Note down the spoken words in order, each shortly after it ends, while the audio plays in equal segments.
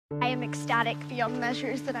I am ecstatic beyond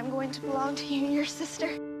measures that I'm going to belong to you and your sister.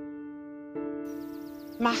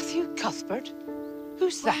 Matthew Cuthbert?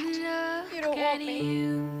 Who's that? You don't want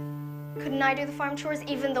me. Couldn't I do the farm chores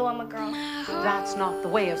even though I'm a girl? That's not the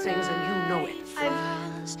way of things, and you know it.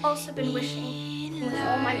 I've also been wishing with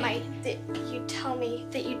all my might that you'd tell me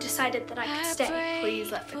that you decided that I could stay.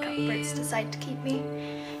 Please let the Cuthberts decide to keep me.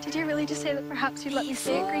 Did you really just say that perhaps you'd let me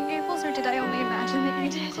stay at Green Gables, or did I only imagine that you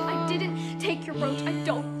did? I didn't take your brooch. I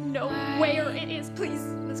don't know where it is. Please,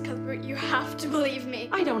 Miss Cuthbert, you have to believe me.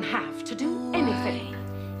 I don't have to do anything.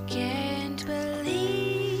 Can't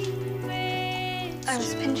believe it. I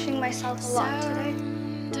was pinching myself a lot today.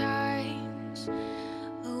 Sometimes,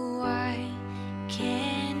 oh, I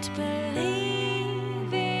can't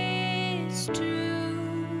believe it's true.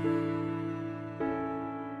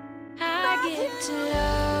 I get to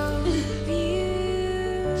love you.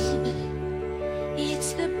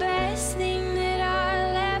 It's the best thing that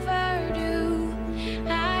I'll ever do.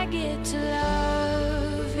 I get to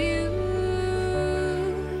love you.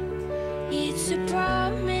 It's a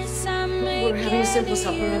promise I'm making. We're having a simple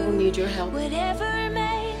supper and we'll need your help. Whatever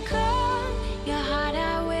may come, your heart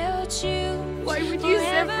I will choose. Why would you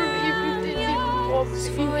sever me if you didn't even want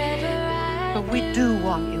me? But we do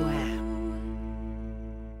want you, Anne.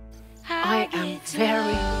 I am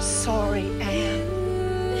very sorry, Anne.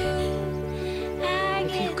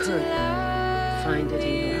 If you could find it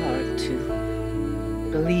in your heart to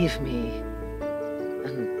believe me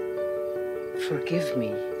and forgive me.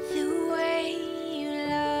 The way you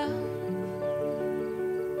love,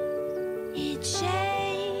 it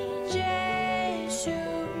changes you.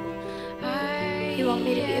 You want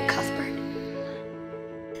me to be a Cuthbert?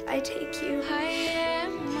 I take you,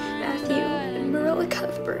 Matthew and Marilla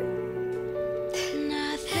Cuthbert,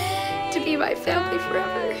 to be my family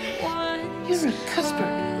forever. You're a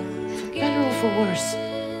Cuthbert, for better or for worse.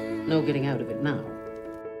 No getting out of it now.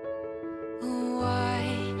 Oh, I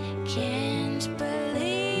can't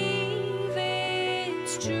believe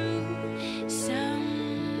it's true.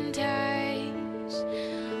 Sometimes,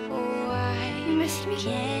 oh, I You missed me?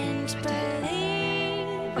 can't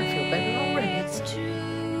believe I feel better already. it's true.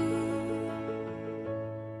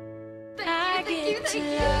 I Thank get to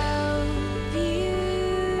love you.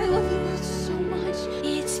 I love you so much.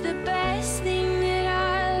 It's the best thing that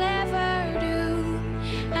I'll ever do.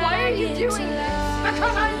 Why are you doing this?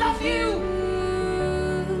 Because I love you!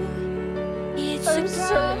 It's I'm a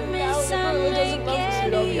certain now promise that I'm Marilla doesn't love us,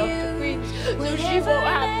 making I'll be up to you. Queens, so she Whatever won't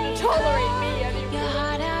have may to tolerate me come, your anymore.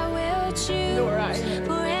 heart I will choose. Nor I.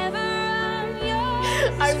 Forever I'm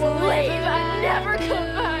yours. I will leave forever and never come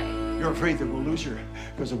back. You're afraid that we'll lose her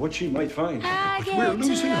because of what she might find. I But we're get to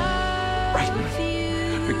losing her right love now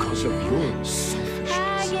you. because of your I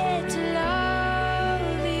selfishness. get to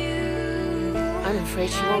love you. I'm afraid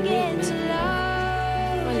she I won't leave get me. to love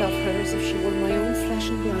I love her as if she were my own flesh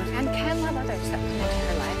and blood. And Ken have others that come into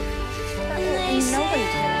her life. That will be nobody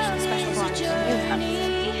to finish the special bond you have.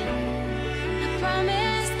 I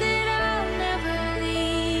promise that I'll never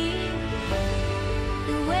leave.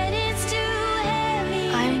 The weight's too heavy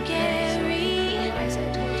I'm to carry. Otherwise, I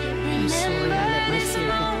told you. I'm sorry I let my Remember this fear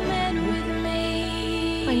get the better moment of me. with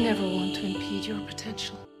me. I never want to impede your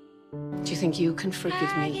potential. Do you think you can forgive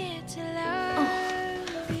I me? get to love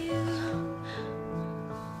you.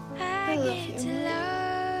 I love get you. to love